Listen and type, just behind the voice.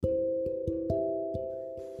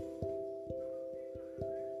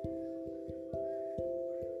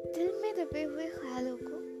दबे हुए ख्यालों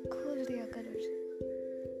को खोल दिया करो जी।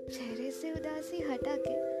 चेहरे से उदासी हटा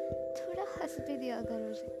के थोड़ा हंस भी दिया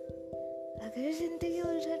करो जी। अगर जिंदगी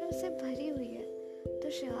उलझनों से भरी हुई है तो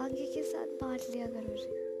शिवांगी के साथ बांट लिया करो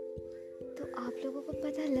जी। तो आप लोगों को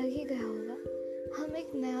पता लग ही गया होगा, हम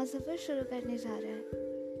एक नया सफ़र शुरू करने जा रहे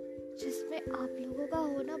हैं जिसमें आप लोगों का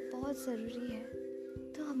होना बहुत ज़रूरी है।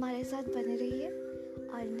 तो हमारे साथ बने रहिए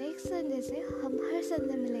और नेक्स्ट संडे से हम हर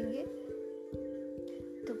संडे मिलेंगे।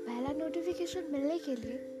 तो पहला नोटिफिकेशन मिलने के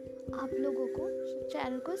लिए आप लोगों को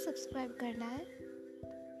चैनल को सब्सक्राइब करना है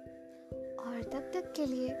और तब तक के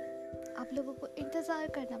लिए आप लोगों को इंतज़ार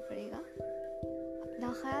करना पड़ेगा।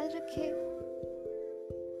 अपना ख्याल रखें।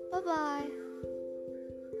 Bye bye.